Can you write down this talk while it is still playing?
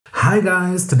Hi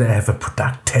guys, today I have a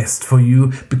product test for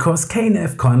you because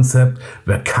K&FConcept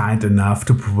were kind enough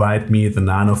to provide me the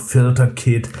Nano filter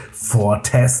kit for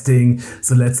testing.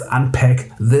 So let's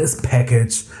unpack this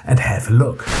package and have a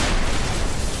look.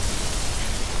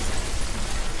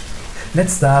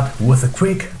 Let's start with a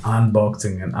quick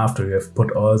unboxing, and after you have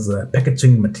put all the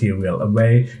packaging material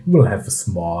away, you will have a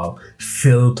small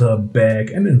filter bag,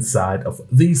 and inside of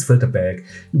this filter bag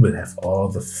you will have all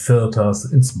the filters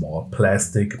in small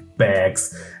plastic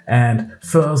bags. And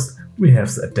first we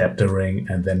have the adapter ring,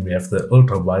 and then we have the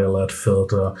ultraviolet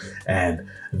filter, and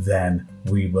then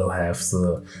we will have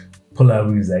the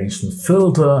polarization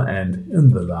filter, and in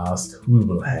the last we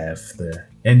will have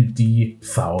the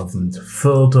ND1000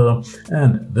 filter,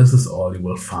 and this is all you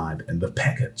will find in the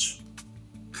package.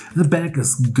 The bag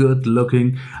is good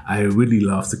looking. I really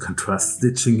love the contrast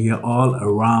stitching here all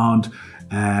around,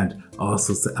 and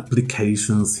also the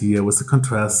applications here with the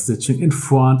contrast stitching in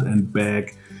front and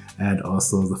back, and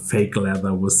also the fake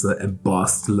leather with the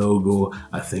embossed logo.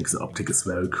 I think the optic is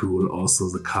very cool. Also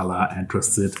the color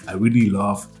interested. I really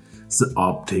love the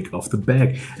optic of the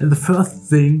bag. And the first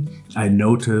thing I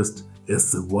noticed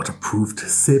is the waterproof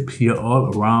zip here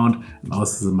all around, and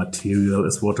also the material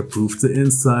is waterproof. The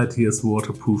inside here is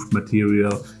waterproof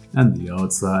material and the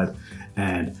outside.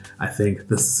 And I think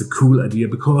this is a cool idea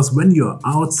because when you're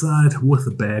outside with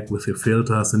the bag with your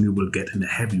filters and you will get in a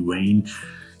heavy rain,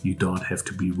 you don't have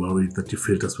to be worried that your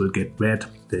filters will get wet.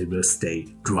 They will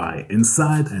stay dry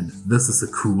inside, and this is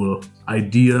a cool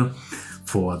idea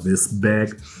for this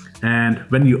bag. And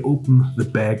when you open the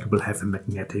bag, you will have a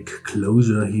magnetic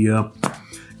closure here,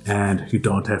 and you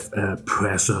don't have a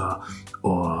pressure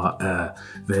or a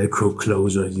Velcro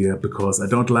closure here, because I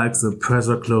don't like the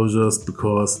pressure closures,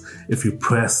 because if you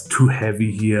press too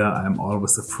heavy here, I'm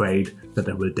always afraid that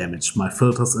I will damage my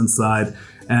filters inside,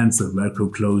 and the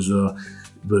Velcro closure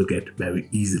will get very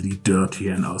easily dirty,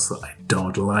 and also I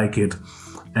don't like it.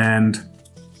 And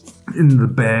in the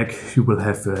bag you will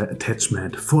have an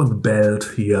attachment for the belt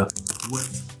here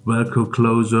with Velcro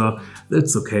closure.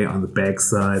 That's okay on the back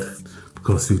side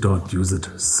because you don't use it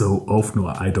so often,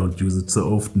 or I don't use it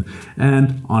so often.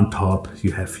 And on top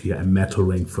you have here a metal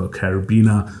ring for a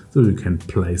carabiner, so you can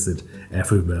place it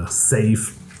everywhere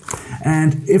safe.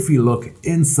 And if you look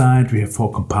inside, we have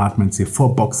 4 compartments here,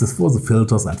 4 boxes for the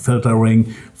filters and filter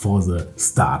ring for the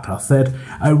starter set.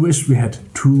 I wish we had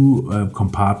 2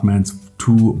 compartments,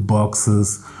 2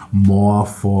 boxes more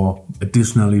for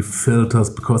additionally filters,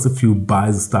 because if you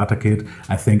buy the starter kit,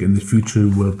 I think in the future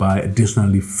you will buy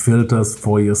additionally filters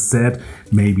for your set,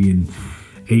 maybe in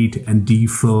 8 ND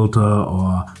filter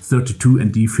or 32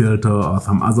 ND filter or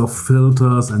some other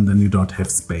filters, and then you don't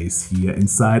have space here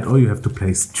inside, or you have to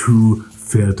place 2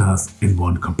 filters in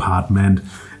 1 compartment.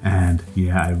 And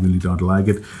yeah, I really don't like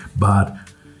it, but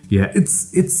yeah,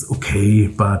 it's okay.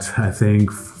 But I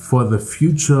think for the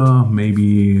future,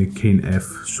 maybe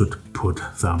K&F should put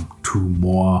some 2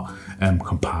 more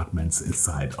compartments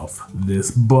inside of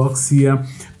this box here.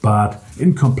 But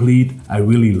incomplete, I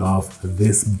really love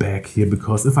this bag here,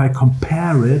 because if I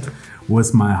compare it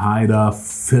with my Haider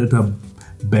filter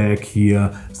bag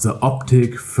here, the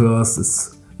optic first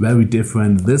is very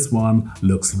different. This one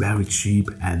looks very cheap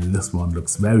and this one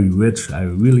looks very rich. I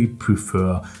really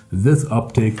prefer this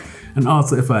optic. And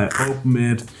also if I open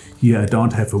it here, I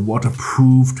don't have a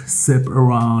waterproofed zip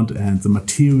around, and the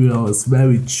material is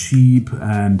very cheap,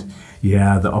 and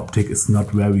yeah, the optic is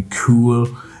not very cool.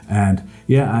 And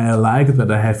yeah, I like that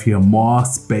I have here more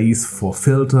space for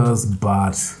filters,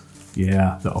 but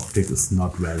yeah, the optic is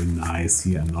not very nice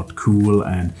here, not cool,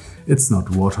 and it's not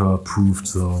waterproof.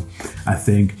 So I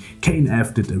think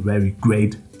K&F did a very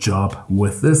great job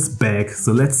with this bag.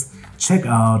 So let's check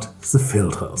out the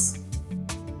filters.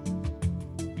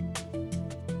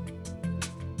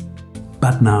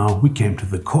 But now we came to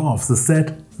the core of the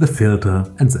set, the filter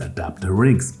and the adapter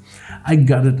rings. I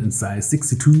got it in size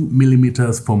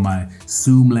 62mm for my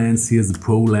zoom lens here, the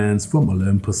Pro lens from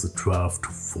Olympus, the 12 to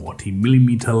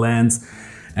 40mm lens.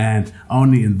 And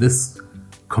only in this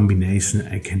combination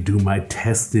I can do my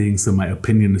testing, so my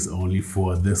opinion is only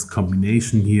for this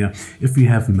combination here. If you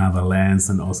have another lens,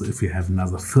 and also if you have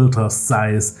another filter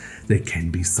size, there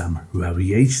can be some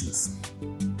variations.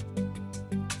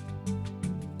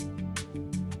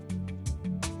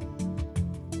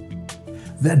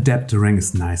 The adapter ring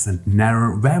is nice and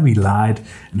narrow, very light,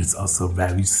 and it's also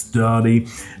very sturdy,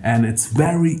 and it's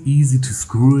very easy to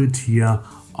screw it here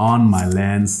on my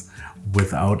lens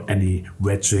without any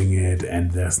wedging it,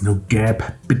 and there's no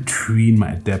gap between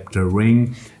my adapter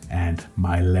ring and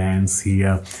my lens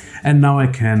here. And now I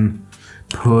can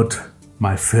put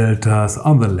my filters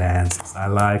on the lenses I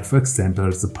like. For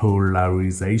example, the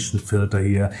polarization filter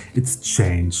here, it's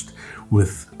changed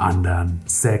with under a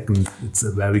second. It's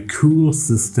a very cool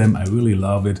system. I really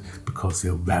love it because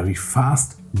you're very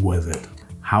fast with it.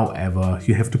 However,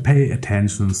 you have to pay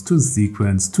attention to the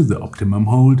sequence, to the optimum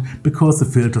hold, because the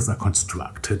filters are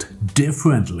constructed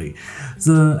differently.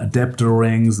 The adapter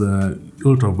ring, the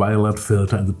ultraviolet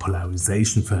filter and the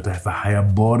polarization filter have a higher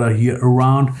border here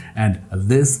around, and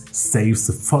this saves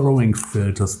the following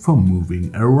filters from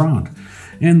moving around.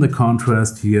 In the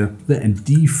contrast here, the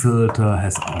ND filter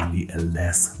has only a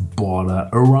less border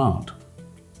around.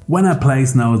 When I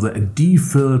place now the ND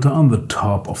filter on the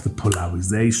top of the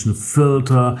polarization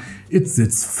filter, it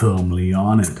sits firmly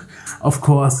on it. Of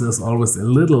course, there's always a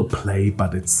little play,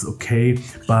 but it's okay.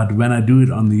 But when I do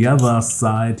it on the other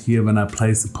side here, when I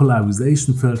place the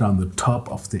polarization filter on the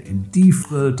top of the ND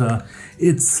filter,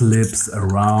 it slips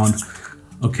around.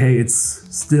 Okay, it's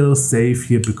still safe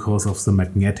here because of the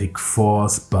magnetic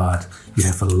force, but you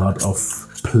have a lot of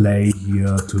play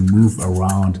here to move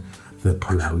around the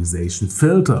polarization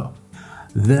filter.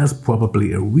 There's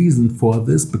probably a reason for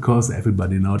this, because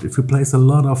everybody knows if you place a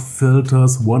lot of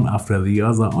filters one after the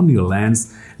other on your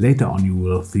lens, later on you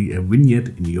will see a vignette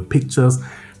in your pictures,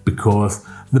 because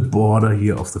the border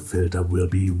here of the filter will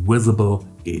be visible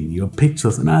in your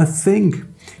pictures. And I think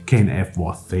K&F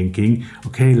was thinking,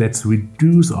 okay, let's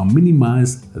reduce or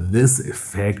minimize this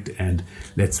effect and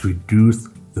let's reduce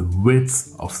the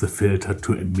width of the filter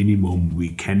to a minimum we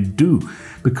can do,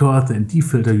 because the ND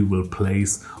filter you will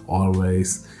place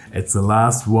always at the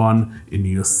last one in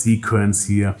your sequence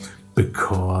here,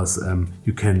 because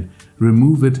you can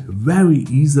remove it very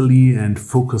easily and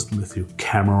focus with your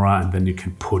camera, and then you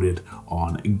can put it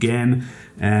on again.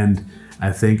 And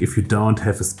I think if you don't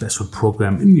have a special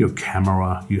program in your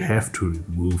camera, you have to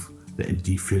remove the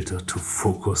ND filter to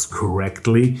focus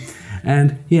correctly.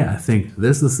 And yeah, I think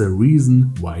this is the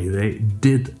reason why they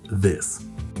did this.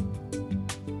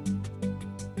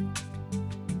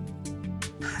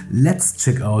 Let's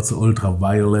check out the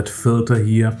ultraviolet filter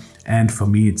here. And for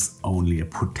me, it's only a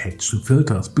protection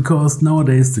filter, because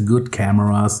nowadays the good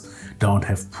cameras don't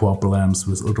have problems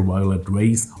with ultraviolet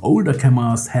rays. Older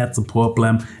cameras had the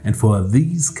problem, and for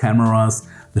these cameras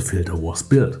the filter was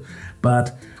built.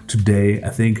 But today I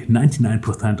think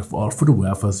 99% of all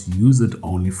photographers use it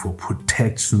only for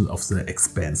protection of the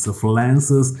expensive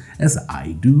lenses, as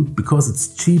I do, because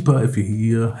it's cheaper if you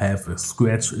here have a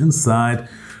scratch inside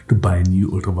to buy a new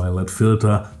ultraviolet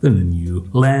filter than a new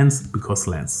lens, because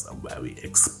lenses are very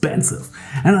expensive.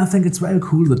 And I think it's very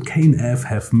cool that K&F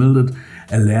have molded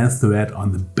a lens thread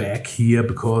on the back here,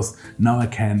 because now I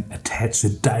can attach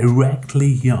it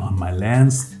directly here on my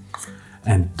lens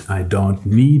and I don't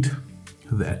need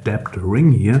the adapter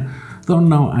ring here. So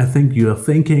now I think you are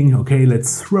thinking, okay,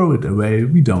 let's throw it away,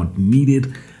 we don't need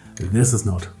it. This is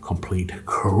not complete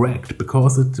correct,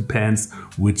 because it depends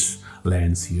which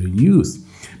lens you use.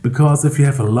 Because if you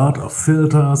have a lot of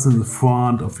filters in the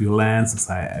front of your lens, as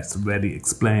I already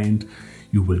explained,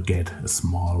 you will get a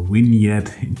small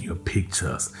vignette in your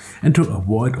pictures. And to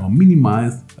avoid or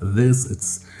minimize this,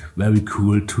 it's very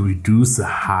cool to reduce the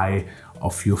height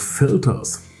of your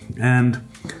filters. And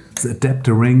the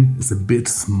adapter ring is a bit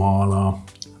smaller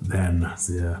than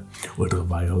the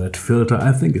ultraviolet filter.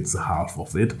 I think it's half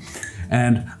of it.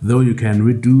 And though you can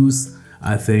reduce,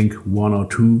 I think, 1 or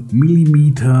 2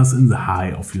 millimeters in the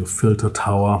height of your filter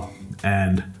tower,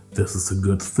 and this is a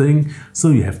good thing. So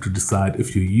you have to decide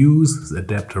if you use the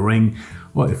adapter ring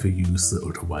or if you use the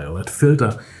ultraviolet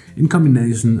filter. In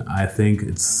combination, I think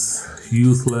it's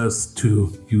useless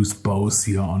to use both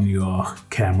here on your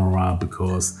camera,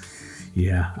 because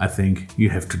yeah, I think you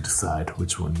have to decide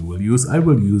which one you will use. I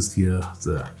will use here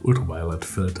the ultraviolet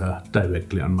filter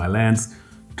directly on my lens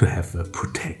to have a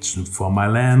protection for my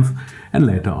lens, and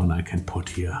later on I can put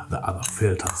here the other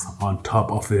filters on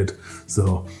top of it.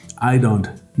 So I don't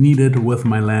need it with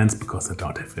my lens, because I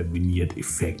don't have a vignette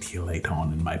effect here later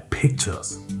on in my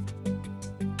pictures.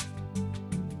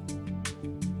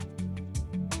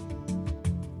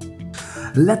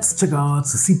 Let's check out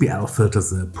the CPL filter,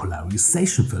 the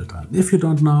polarization filter. If you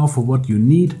don't know for what you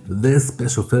need this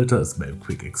special filter, is very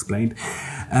quick explained.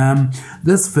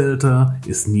 This filter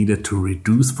is needed to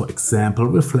reduce, for example,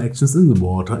 reflections in the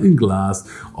water, in glass,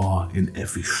 or in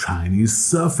every shiny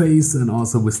surface. And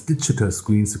also with digital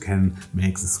screens you can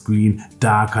make the screen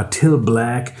darker till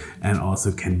black, and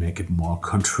also can make it more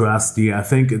contrasty. I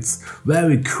think it's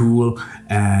very cool,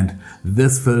 and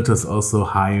this filter is also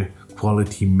high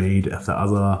quality made as the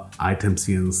other items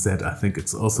here in the set. I think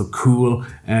it's also cool,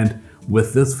 and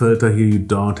with this filter here you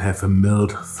don't have a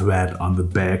milled thread on the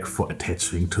back for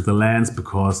attaching to the lens,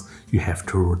 because you have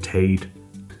to rotate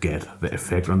to get the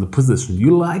effect on the position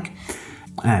you like.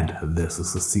 And this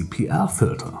is a CPL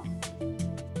filter.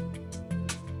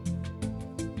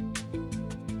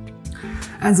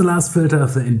 And the last filter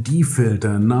is the ND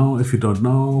filter. Now, if you don't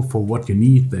know for what you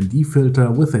need the ND filter,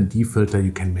 with ND filter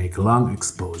you can make long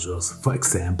exposures, for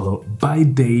example by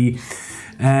day.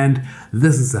 And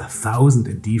this is a 1000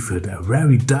 ND filter, a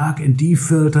very dark ND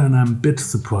filter, and I'm a bit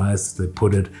surprised they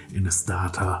put it in a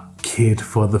starter kit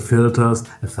for the filters,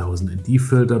 a 1000 ND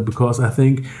filter, because I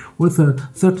think with a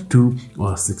 32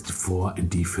 or 64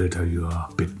 ND filter you are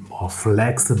a bit more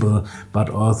flexible. But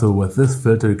also with this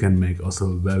filter you can make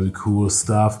also very cool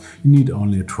stuff. You need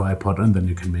only a tripod and then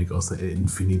you can make also an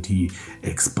infinity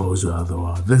exposure,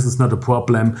 though this is not a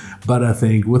problem, but I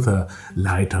think with a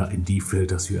lighter ND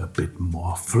filters you are a bit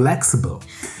more flexible.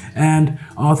 And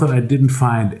also I didn't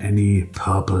find any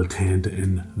purple tint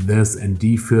in this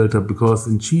ND filter, because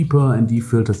in cheaper ND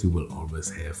filters you will always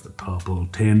have a purple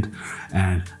tint,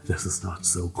 and this is not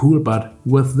so cool. But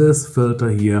with this filter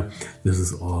here, this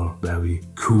is all very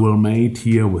cool made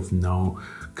here with no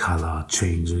color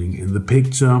changing in the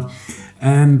picture.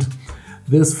 And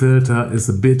this filter is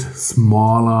a bit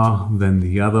smaller than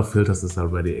the other filters, as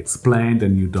already explained,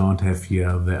 and you don't have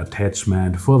here the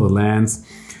attachment for the lens.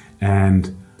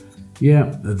 And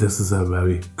yeah, this is a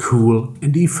very cool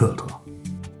ND filter.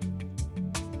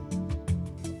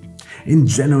 In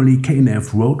generally,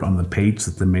 K&F wrote on the page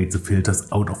that they made the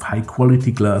filters out of high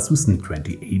quality glass with a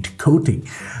 28 coating.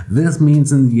 This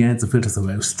means in the end the filters are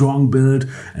very strong built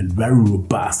and very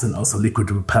robust, and also liquid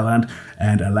repellent.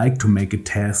 And I like to make a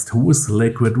test with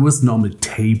liquid, with normal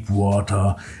tape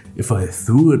water. If I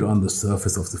threw it on the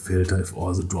surface of the filter, if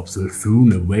all the drops will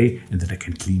thrown away, and that I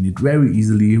can clean it very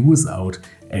easily without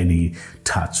any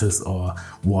touches or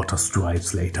water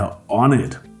stripes later on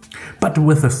it. But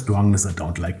with the strongness I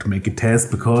don't like to make a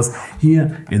test, because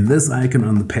here in this icon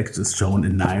on the package is shown a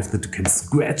knife that you can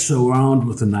scratch around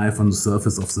with a knife on the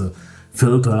surface of the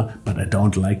filter, but I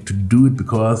don't like to do it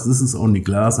because this is only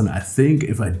glass, and I think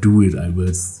if I do it I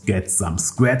will get some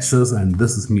scratches, and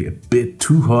this is me a bit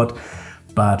too hot.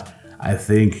 But I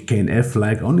think K&F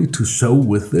like only to show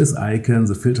with this icon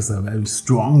the filters are very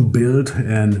strong built,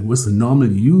 and with the normal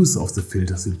use of the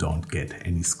filters you don't get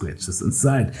any scratches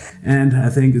inside. And I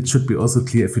think it should be also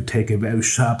clear, if you take a very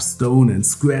sharp stone and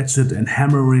scratch it and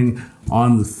hammering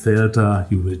on the filter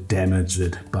you will damage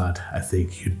it, but I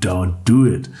think you don't do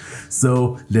it.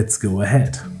 So let's go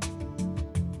ahead.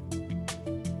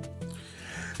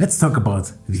 Let's talk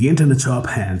about the internet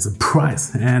shop and the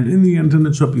price. And in the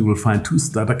internet shop you will find two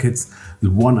starter kits. The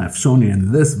one I've shown you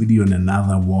in this video and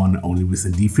another one only with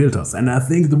ND filters. And I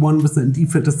think the one with the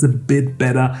ND filters is a bit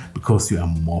better because you are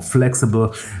more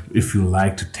flexible if you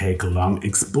like to take long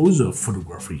exposure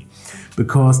photography.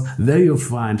 Because there you'll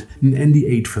find an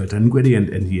ND8 filter, a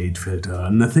gradient ND8 filter,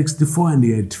 and a 64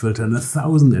 ND8 filter, and a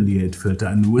 1000 ND8 filter.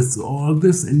 And with all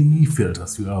this ND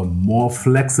filters you are more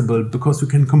flexible because you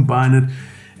can combine it.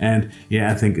 And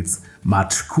yeah, I think it's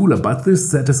much cooler, but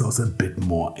this set is also a bit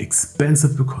more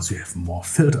expensive because you have more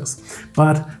filters.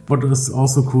 But what is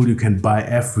also cool, you can buy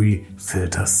every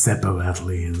filter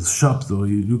separately in the shop. So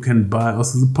you can buy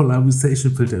also the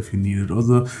polarization filter if you need it, or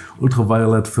the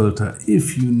ultraviolet filter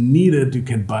if you need it, you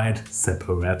can buy it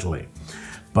separately.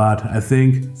 But I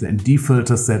think the ND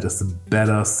filter set is the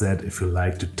better set if you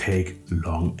like to take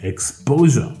long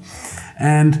exposure.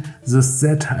 And the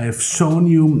set I've shown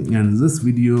you in this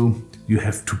video, you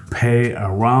have to pay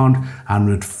around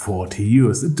 140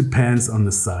 euros. It depends on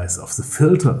the size of the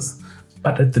filters.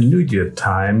 But at the New Year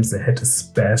times they had a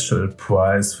special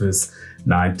price with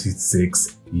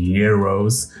 96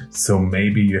 euros. So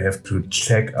maybe you have to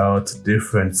check out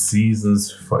different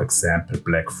seasons, for example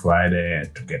Black Friday,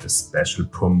 to get a special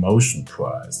promotion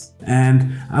price.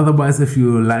 And otherwise, if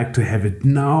you like to have it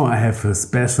now, I have a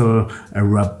special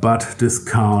rabatt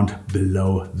discount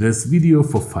below this video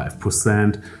for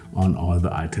 5% on all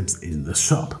the items in the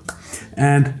shop.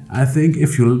 And I think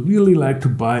if you really like to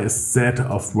buy a set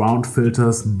of round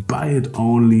filters, buy it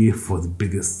only for the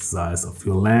biggest size of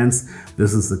your lens.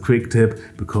 This is a quick tip,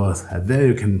 because there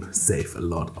you can save a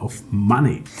lot of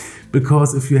money.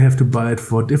 Because if you have to buy it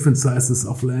for different sizes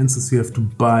of lenses, you have to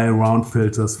buy round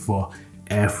filters for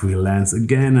every lens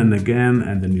again and again,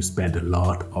 and then you spend a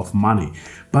lot of money.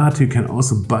 But you can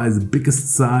also buy the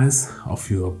biggest size of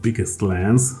your biggest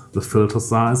lens, the filter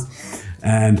size,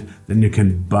 and then you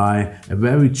can buy a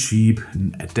very cheap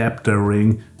adapter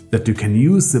ring that you can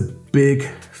use the big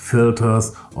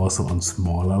filters also on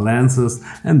smaller lenses,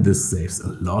 and this saves a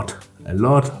lot a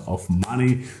lot of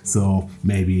money, so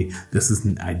maybe this is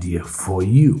an idea for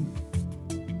you.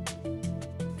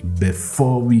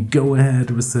 Before we go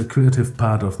ahead with the creative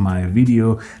part of my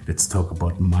video, let's talk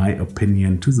about my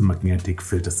opinion to the magnetic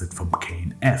filter set from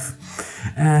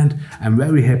K&F. And I'm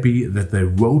very happy that they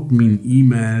wrote me an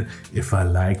email if I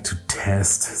like to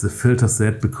test the filter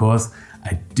set, because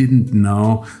I didn't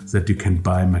know that you can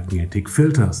buy magnetic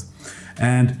filters.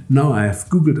 And now I have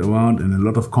googled around, and a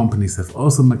lot of companies have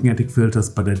also magnetic filters,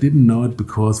 but I didn't know it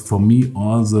because for me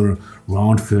all the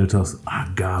round filters are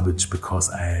garbage,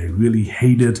 because I really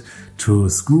hated to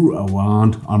screw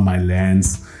around on my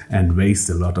lens and waste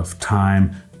a lot of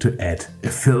time to add a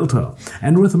filter.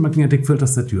 And with a magnetic filter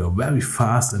set you are very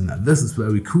fast, and this is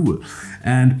very cool.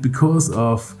 And because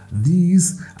of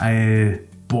these I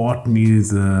bought me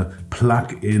the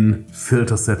plug-in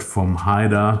filter set from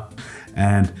Haida.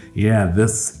 And yeah,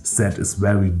 this set is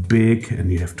very big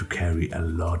and you have to carry a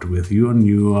lot with you, and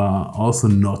you are also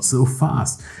not so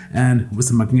fast. And with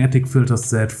a magnetic filter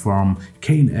set from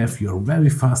K&F you're very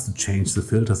fast to change the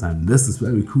filters, and this is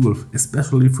very cool,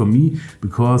 especially for me,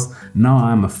 because now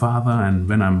I'm a father, and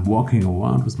when I'm walking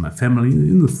around with my family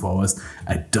in the forest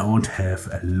I don't have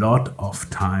a lot of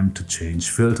time to change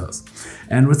filters.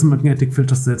 And with the magnetic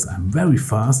filter sets I'm very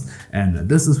fast, and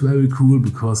this is very cool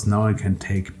because now I can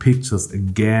take pictures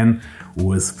again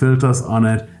with filters on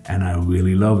it, and I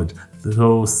really love it.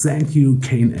 So thank you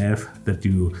K&F that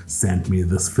you sent me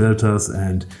these filters,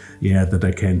 and yeah, that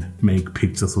I can make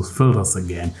pictures with filters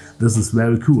again. This is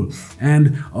very cool.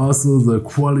 And also the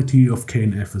quality of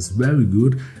K&F is very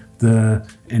good. The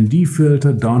ND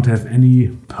filter don't have any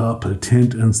purple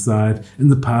tint inside. In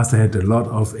the past I had a lot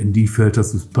of ND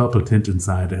filters with purple tint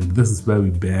inside, and this is very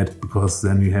bad, because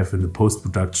then you have in the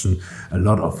post-production a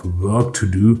lot of work to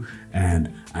do,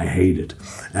 and I hate it.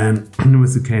 And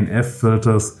with the K&F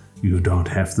filters you don't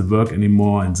have the work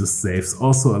anymore, and this saves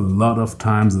also a lot of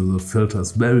time. So the filter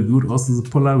is very good. Also the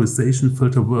polarization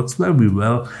filter works very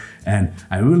well, and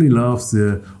I really love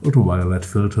the ultraviolet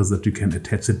filters that you can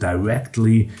attach it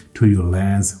directly to your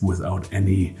lens without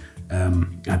any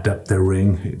adapter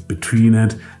ring between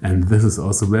it. And this is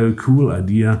also a very cool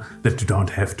idea that you don't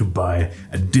have to buy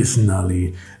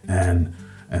additionally an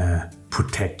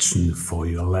protection for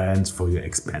your lens, for your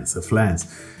expensive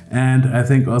lens. And I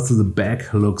think also the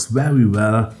back looks very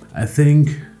well. I think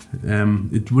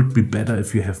it would be better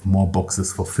if you have more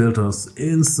boxes for filters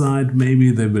inside.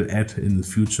 Maybe they will add in the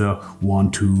future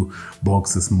 1-2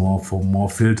 boxes more for more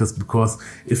filters, because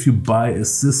if you buy a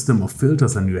system of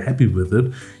filters and you're happy with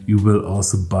it, you will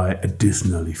also buy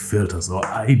additionally filters, or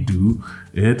I do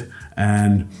it,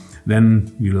 and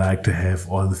then you like to have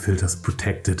all the filters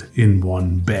protected in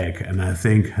one bag. And I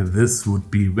think this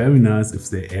would be very nice if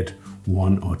they add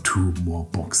 1 or 2 more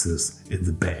boxes in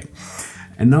the bag.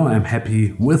 And now I'm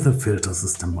happy with the filter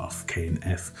system of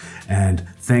K&F, and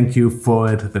thank you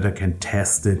for it that I can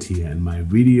test it here in my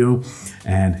video.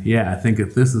 And yeah, I think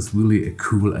that this is really a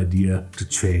cool idea to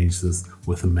change this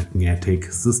with a magnetic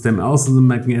system. Also the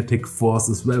magnetic force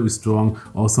is very strong.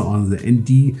 Also on the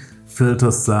ND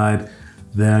filter side,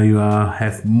 there you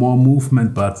have more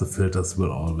movement, but the filters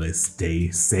will always stay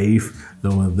safe,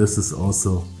 though this is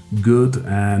also good.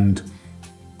 And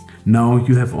now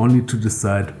you have only to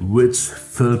decide which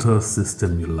filter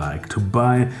system you like to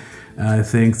buy. I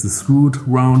think the screwed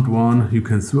round one, you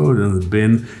can throw it in the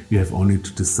bin. You have only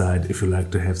to decide if you like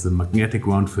to have the magnetic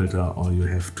round filter, or you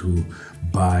have to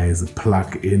buy the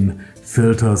plug-in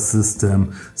filter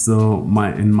system. So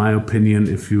in my opinion,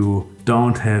 if you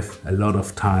don't have a lot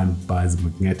of time, buy the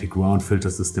magnetic round filter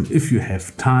system. If you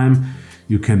have time,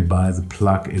 you can buy the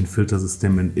plug-in filter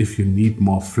system, and if you need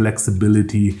more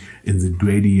flexibility in the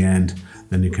gradient,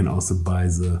 then you can also buy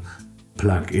the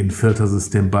plug-in filter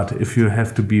system. But if you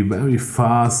have to be very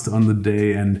fast on the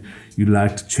day and you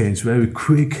like to change very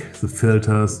quick the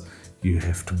filters, you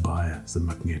have to buy the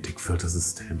magnetic filter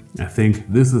system. I think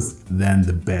this is then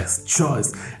the best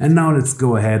choice. And now let's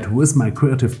go ahead with my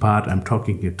creative part. I'm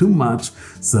talking here too much,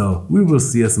 so we will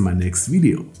see us in my next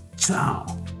video. Ciao!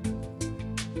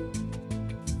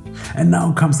 And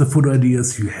now comes the photo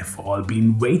ideas you have all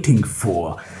been waiting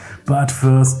for. But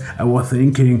first I was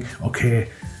thinking, okay,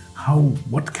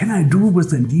 what can I do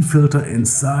with the ND filter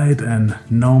inside? And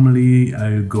normally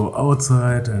I go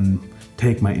outside and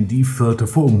take my ND filter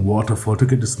for a waterfall to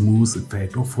get a smooth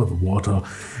effect, or for the water,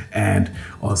 and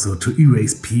also to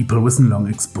erase people with a long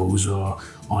exposure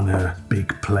on a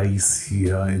big place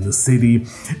here in the city.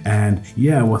 And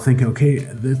yeah, I was thinking,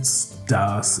 okay, let's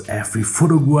does every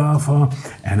photographer,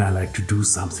 and I like to do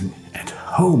something at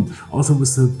home. Also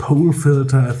with the pole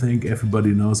filter, I think everybody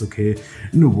knows, okay,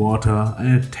 in the water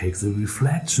it takes the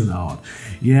reflection out.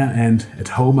 Yeah, and at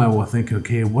home I was thinking,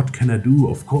 okay, what can I do?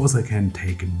 Of course I can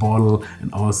take a bottle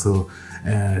and also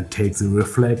take the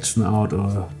reflection out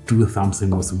or do something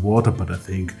with the water, but I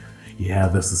think, yeah,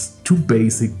 this is too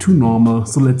basic, too normal,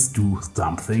 so let's do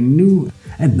something new.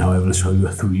 And now I will show you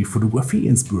 3 photography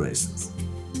inspirations.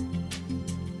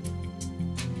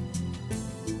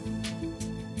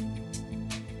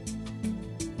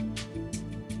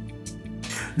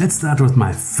 Let's start with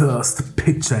my first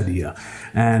picture idea,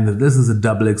 and this is a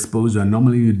double exposure.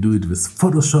 Normally you do it with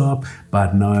Photoshop,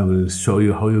 but now I will show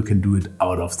you how you can do it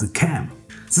out of the cam.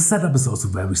 The setup is also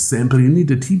very simple. You need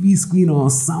a TV screen or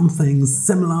something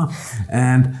similar,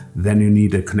 and then you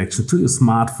need a connection to your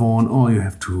smartphone, or you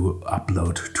have to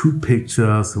upload 2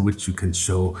 pictures which you can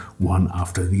show one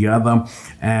after the other,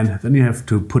 and then you have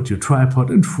to put your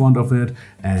tripod in front of it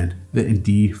and the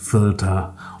ND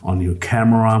filter on your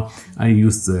camera. I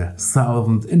use the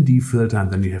 1000 ND filter, and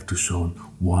then you have to show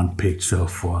one picture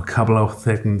for a couple of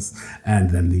seconds and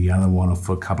then the other one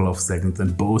for a couple of seconds,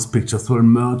 and both pictures will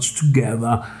merge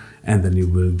together, and then you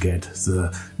will get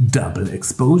the double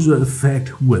exposure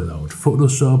effect without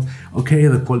Photoshop. Okay,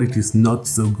 the quality is not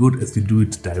so good as you do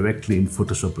it directly in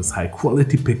Photoshop with high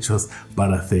quality pictures,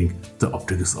 but I think the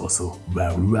optic is also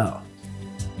very well.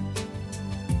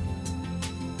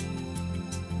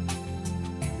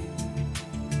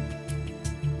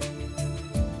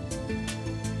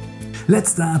 Let's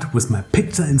start with my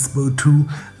picture inspo 2,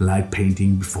 light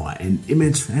painting before an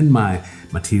image, and my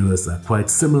materials are quite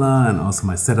similar and also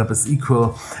my setup is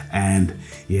equal, and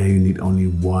yeah, you need only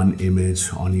one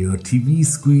image on your TV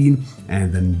screen,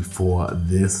 and then before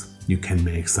this you can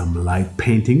make some light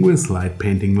painting with light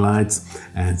painting lights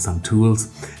and some tools,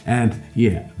 and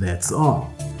yeah, that's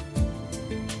all.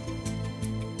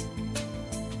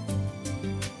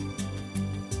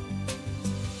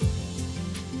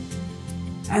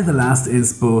 And the last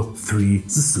inspo 3, the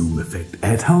zoom effect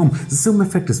at home. The zoom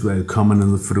effect is very common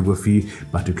in the photography,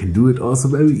 but you can do it also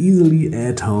very easily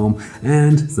at home,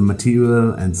 and the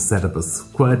material and the setup is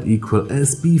quite equal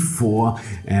as before,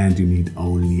 and you need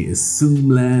only a zoom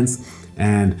lens.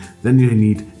 And then you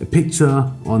need a picture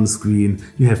on screen,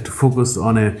 you have to focus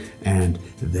on it, and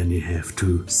then you have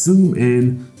to zoom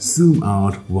in, zoom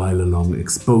out while a long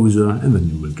exposure, and then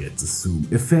you will get the zoom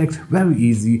effect. Very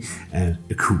easy and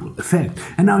a cool effect.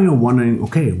 And now you're wondering,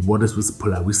 okay, what is with the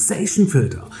polarization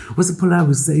filter? With the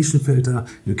polarization filter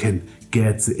you can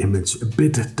get the image a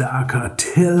bit darker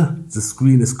till the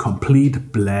screen is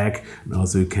complete black, and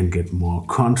also you can get more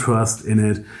contrast in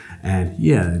it, and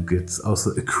yeah, it gets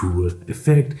also a cool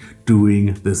effect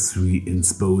doing the 3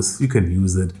 inspos. You can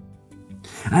use it.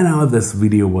 I know this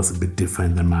video was a bit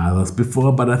different than my others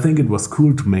before, but I think it was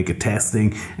cool to make a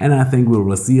testing, and I think we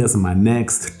will see us in my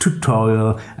next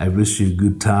tutorial. I wish you a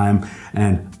good time,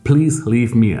 and please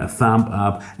leave me a thumb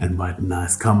up and write a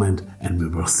nice comment, and we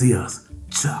will see us.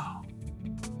 Ciao.